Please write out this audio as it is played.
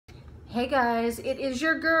Hey guys, it is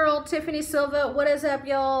your girl Tiffany Silva. What is up,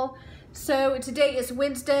 y'all? So today is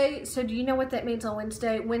Wednesday. So do you know what that means on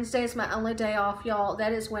Wednesday? Wednesday is my only day off, y'all.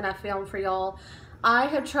 That is when I film for y'all. I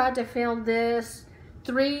have tried to film this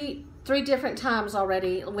three different times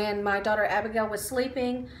already when my daughter Abigail was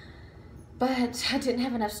sleeping, but I didn't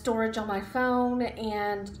have enough storage on my phone,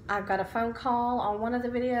 and I got a phone call on one of the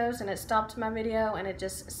videos and it stopped my video, and it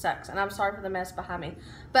just sucks. And I'm sorry for the mess behind me.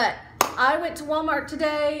 But I went to Walmart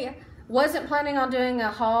today. Wasn't planning on doing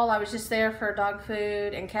a haul. I was just there for dog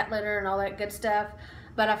food and cat litter and all that good stuff.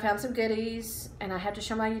 But I found some goodies and I had to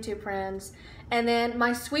show my YouTube friends. And then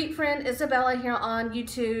my sweet friend Isabella here on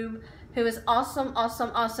YouTube, who is awesome,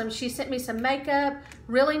 awesome, awesome. She sent me some makeup,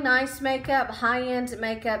 really nice makeup, high-end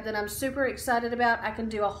makeup that I'm super excited about. I can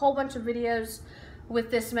do a whole bunch of videos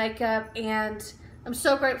with this makeup, and I'm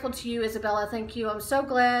so grateful to you, Isabella. Thank you. I'm so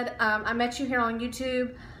glad I met you here on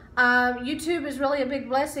YouTube. YouTube is really a big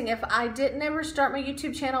blessing. If I didn't ever start my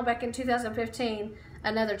YouTube channel back in 2015,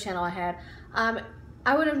 another channel I had,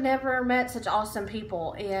 I would have never met such awesome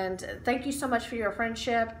people. And thank you so much for your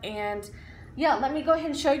friendship. And yeah, let me go ahead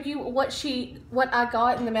and show you what I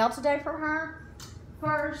got in the mail today from her.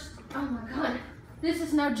 First, oh my God, this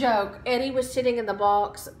is no joke. Eddie was sitting in the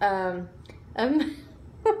box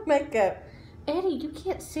makeup. Eddie, you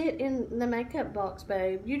can't sit in the makeup box,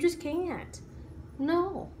 babe. You just can't.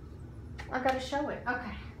 No. I gotta show it.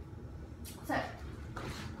 Okay. So,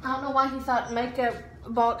 I don't know why he thought makeup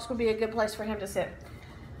box would be a good place for him to sit.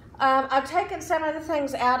 I've taken some of the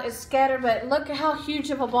things out as scattered, but look at how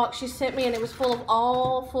huge of a box she sent me, and it was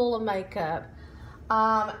all full of makeup.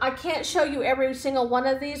 I can't show you every single one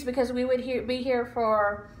of these because we would be here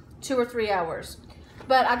for 2 or 3 hours.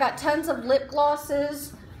 But I got tons of lip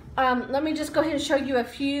glosses. Let me just go ahead and show you a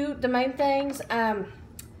few, the main things.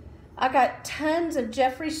 I got tons of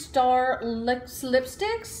Jeffree Star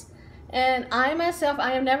lipsticks, and I myself,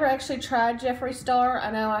 I have never actually tried Jeffree Star. I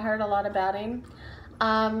know I heard a lot about him,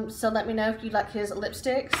 so let me know if you like his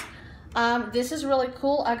lipsticks. This is really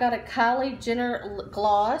cool. I got a Kylie Jenner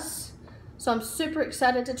gloss, so I'm super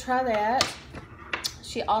excited to try that.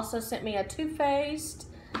 She also sent me a Too Faced.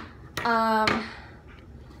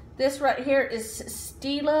 This right here is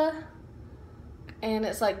Stila, and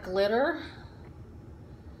it's like glitter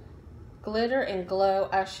and glow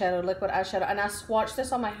eyeshadow, liquid eyeshadow. And I swatched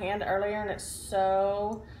this on my hand earlier, and it's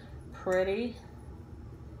so pretty.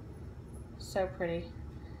 So pretty.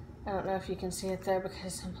 I don't know if you can see it there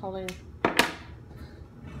because I'm holding.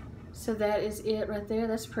 So that is it right there.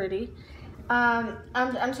 That's pretty.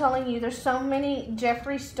 I'm telling you, there's so many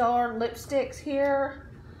Jeffree Star lipsticks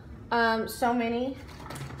here. So many.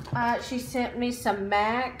 She sent me some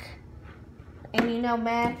MAC. And you know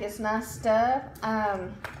MAC is nice stuff.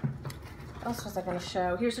 What else was I going to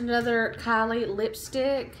show? Here's another Kylie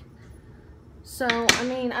lipstick. So, I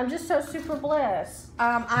mean, I'm just so super blessed.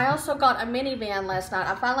 I also got a minivan last night.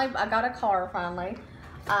 I got a car finally.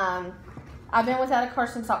 I've been without a car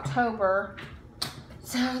since October.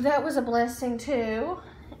 So, that was a blessing too.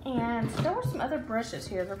 And there were some other brushes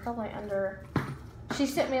here. They're probably under. She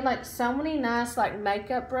sent me like so many nice like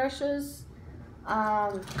makeup brushes.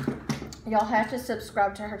 Y'all have to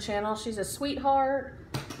subscribe to her channel. She's a sweetheart.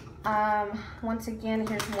 Once again,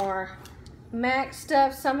 here's more MAC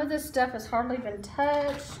stuff. Some of this stuff has hardly been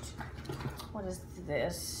touched. What is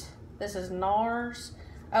this? This is NARS.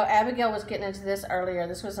 Oh, Abigail was getting into this earlier.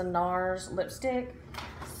 This was a NARS lipstick.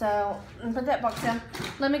 So, put that box down.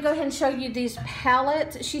 Let me go ahead and show you these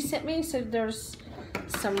palettes she sent me. So, there's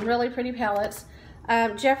some really pretty palettes.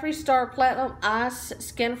 Jeffree Star Platinum Ice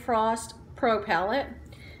Skin Frost Pro Palette.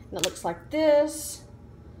 And it looks like this.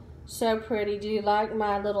 So pretty. Do you like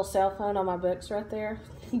my little cell phone on my books right there?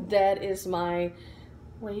 That is my,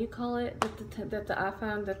 what do you call it? That the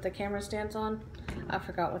iPhone that the camera stands on? I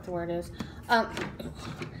forgot what the word is.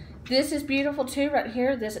 This is beautiful too right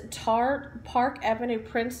here. This Tarte Park Avenue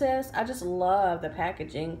Princess. I just love the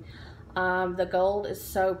packaging. The gold is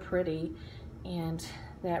so pretty. And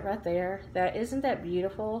that right there. Isn't that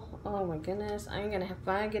beautiful? Oh my goodness. I ain't gonna have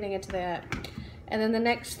fun getting into that. And then the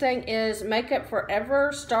next thing is Makeup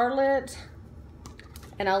Forever Starlit.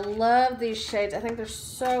 And I love these shades. I think they're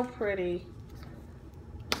so pretty.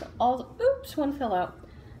 So oops, one fell out.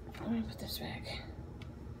 Let me put this back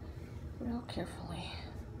real carefully.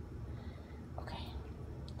 Okay.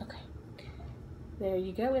 There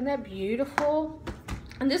you go. Isn't that beautiful?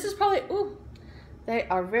 And this is probably, ooh, they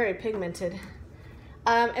are very pigmented.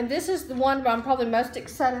 And this is the one I'm probably most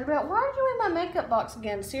excited about. Why are you in my makeup box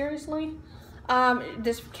again? Seriously?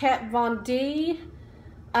 This Kat Von D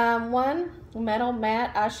one metal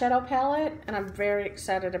matte eyeshadow palette, and I'm very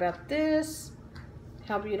excited about this.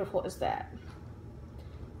 How beautiful is that?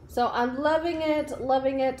 So I'm loving it,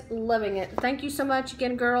 loving it, loving it. Thank you so much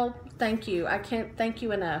again, girl. Thank you. I can't thank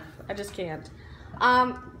you enough. I just can't.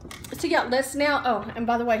 So yeah, let's now, oh, and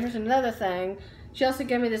by the way, here's another thing. She also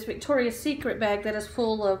gave me this Victoria's Secret bag that is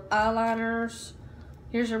full of eyeliners.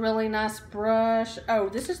 Here's a really nice brush. Oh,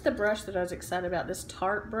 this is the brush that I was excited about, this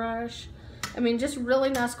Tarte brush. I mean, just really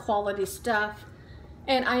nice quality stuff.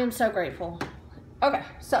 And I am so grateful. Okay,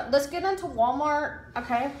 so let's get into Walmart,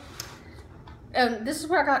 okay? This is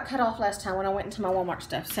where I got cut off last time when I went into my Walmart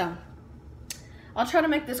stuff, so I'll try to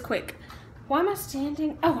make this quick. Why am I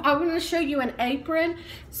standing? Oh, I want to show you an apron.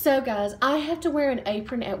 So guys, I have to wear an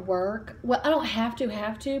apron at work. Well, I don't have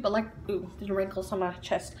to, but like, ooh, there's wrinkles on my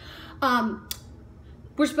chest.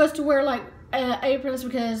 We're supposed to wear like aprons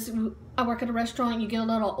because I work at a restaurant. You get a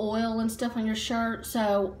little oil and stuff on your shirt,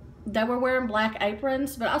 so they were wearing black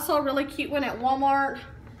aprons. But I saw a really cute one at Walmart.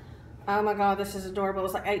 Oh my God, this is adorable.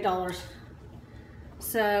 It's like $8.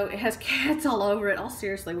 So it has cats all over it. I'll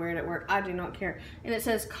seriously wear it at work. I do not care. And it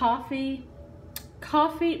says coffee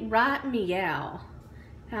right meow.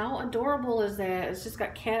 How adorable is that? It's just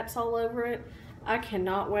got cats all over it. I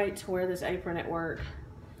cannot wait to wear this apron at work.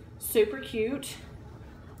 Super cute.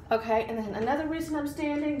 Okay, and then another reason I'm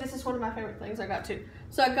standing, this is one of my favorite things I got too.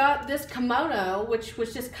 So I got this kimono, which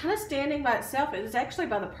was just kind of standing by itself. It was actually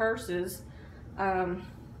by the purses. And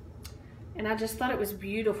I just thought it was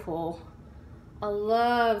beautiful. I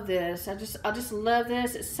love this. I just love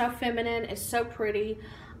this. It's so feminine. It's so pretty.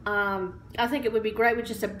 I think it would be great with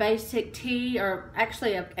just a basic tee, or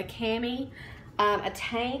actually a cami, a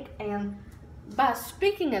tank. And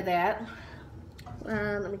speaking of that,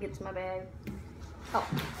 let me get to my bag. Oh,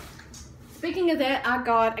 speaking of that, I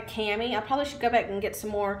got a cami. I probably should go back and get some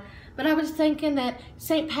more, but I was thinking that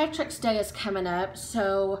St. Patrick's Day is coming up,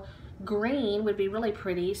 so green would be really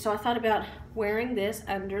pretty. So I thought about wearing this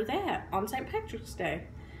under that on St. Patrick's Day.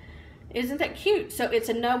 Isn't that cute? So it's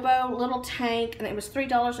a Nobo little tank, and it was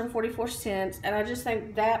 $3.44, and I just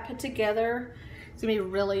think that put together is gonna be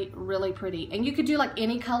really, really pretty. And you could do like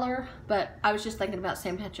any color, but I was just thinking about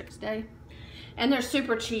St. Patrick's Day. And they're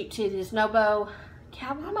super cheap too. This Nobo,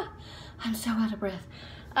 I'm so out of breath.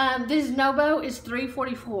 This Nobo is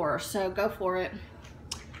 $3.44, so go for it.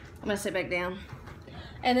 I'm gonna sit back down.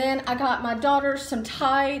 And then I got my daughters some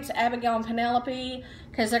tights, Abigail and Penelope,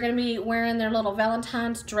 because they're gonna be wearing their little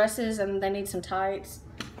Valentine's dresses and they need some tights.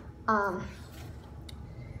 Okay.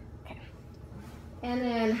 And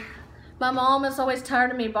then my mom is always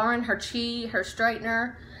tired of me borrowing her her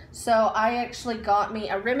straightener. So I actually got me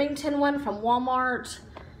a Remington one from Walmart.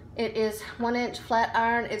 It is 1-inch flat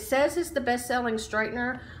iron. It says it's the best-selling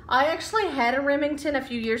straightener. I actually had a Remington a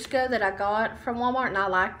few years ago that I got from Walmart and I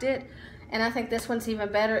liked it. And I think this one's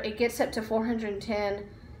even better. It gets up to 410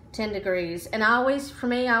 degrees. And I always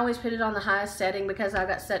put it on the highest setting because I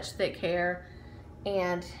got such thick hair.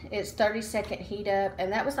 And it's 30-second heat up,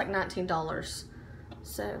 and that was like $19.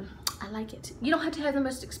 So I like it. You don't have to have the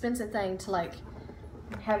most expensive thing to like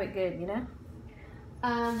have it good, you know?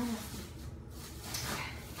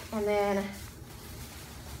 And then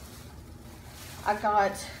I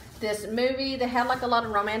got this movie. They had like a lot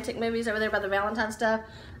of romantic movies over there by the Valentine stuff.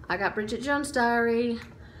 I got Bridget Jones' Diary.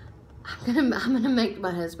 I'm gonna make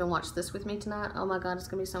my husband watch this with me tonight. Oh my God, it's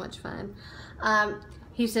gonna be so much fun.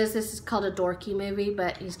 He says this is called a dorky movie,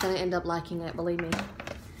 but he's gonna end up liking it, believe me.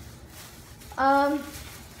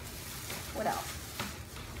 What else?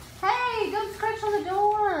 Hey, don't scratch on the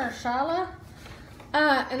door, Shala.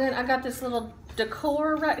 And then I got this little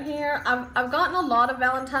decor right here. I've gotten a lot of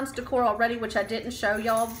Valentine's decor already, which I didn't show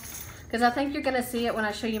y'all because I think you're gonna see it when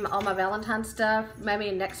I show you all my Valentine's stuff,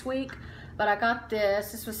 maybe next week. But I got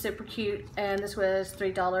this. This was super cute, and this was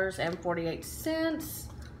 $3.48.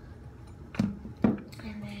 And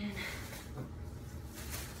then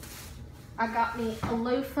I got me a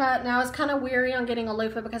loofah. Now I was kind of weary on getting a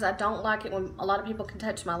loofah because I don't like it when a lot of people can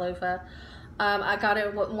touch my loofah. I got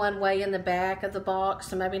it one way in the back of the box,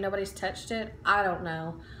 so maybe nobody's touched it. I don't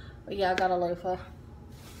know. But yeah, I got a loofah.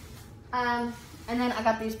 And then I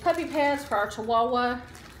got these puppy pads for our Chihuahua.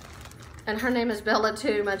 And her name is Bella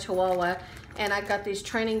too, my Chihuahua. And I got these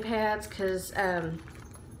training pads because I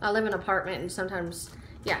live in an apartment and sometimes,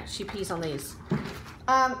 yeah, she pees on these.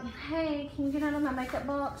 Hey, can you get out of my makeup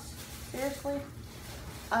box? Seriously?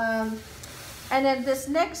 And then this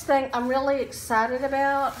next thing I'm really excited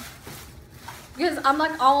about, because I'm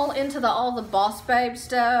like all into all the Boss Babe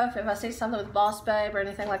stuff. If I see something with Boss Babe or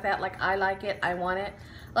anything like that, like I like it, I want it.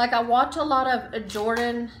 Like I watch a lot of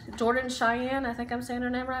Jordan Cheyenne, I think I'm saying her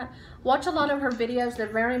name right. Watch a lot of her videos, they're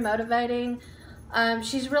very motivating.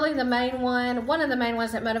 She's really the main one of the main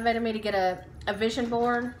ones that motivated me to get a vision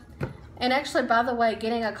board. And actually, by the way,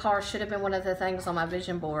 getting a car should have been one of the things on my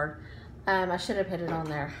vision board. I should have put it on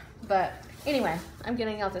there. But anyway, I'm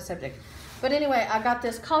getting off the subject. But anyway, I got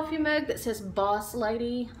this coffee mug that says Boss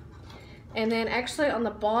Lady. And then actually on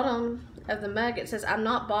the bottom of the mug, it says, I'm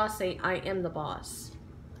not bossy, I am the boss.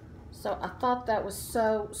 So I thought that was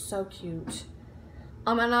so, so cute.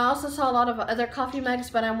 And I also saw a lot of other coffee mugs,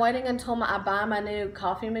 but I'm waiting until I buy my new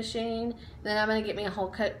coffee machine. Then I'm gonna get me a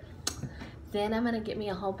whole Then I'm gonna get me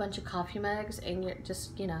a whole bunch of coffee mugs and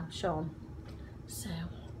just, you know, show them. So,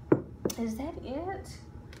 is that it?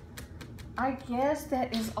 I guess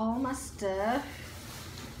that is all my stuff.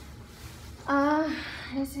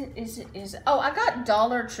 Is it? Oh, I got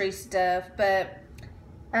Dollar Tree stuff, but,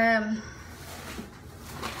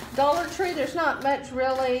 Dollar Tree, there's not much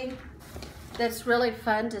really that's really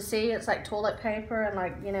fun to see. It's like toilet paper and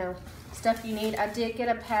like, you know, stuff you need. I did get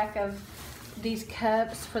a pack of these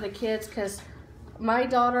cups for the kids because my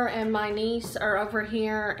daughter and my niece are over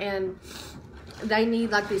here and they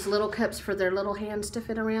need like these little cups for their little hands to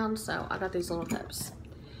fit around. So I got these little cups.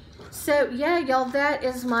 So yeah, y'all, that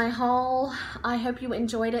is my haul. I hope you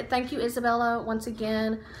enjoyed it. Thank you, Isabella, once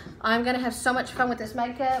again. I'm gonna have so much fun with this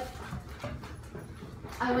makeup.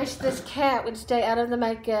 I wish this cat would stay out of the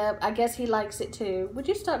makeup. I guess he likes it too. Would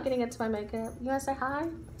you stop getting into my makeup? You wanna say hi?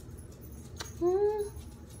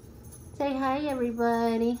 Say hi,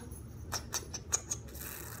 everybody.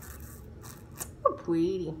 Oh,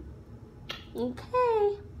 pretty.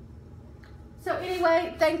 Okay. So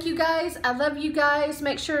anyway, thank you guys. I love you guys.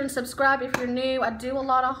 Make sure and subscribe if you're new. I do a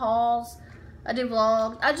lot of hauls. I do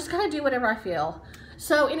vlogs. I just kind of do whatever I feel.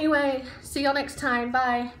 So anyway, see y'all next time.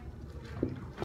 Bye.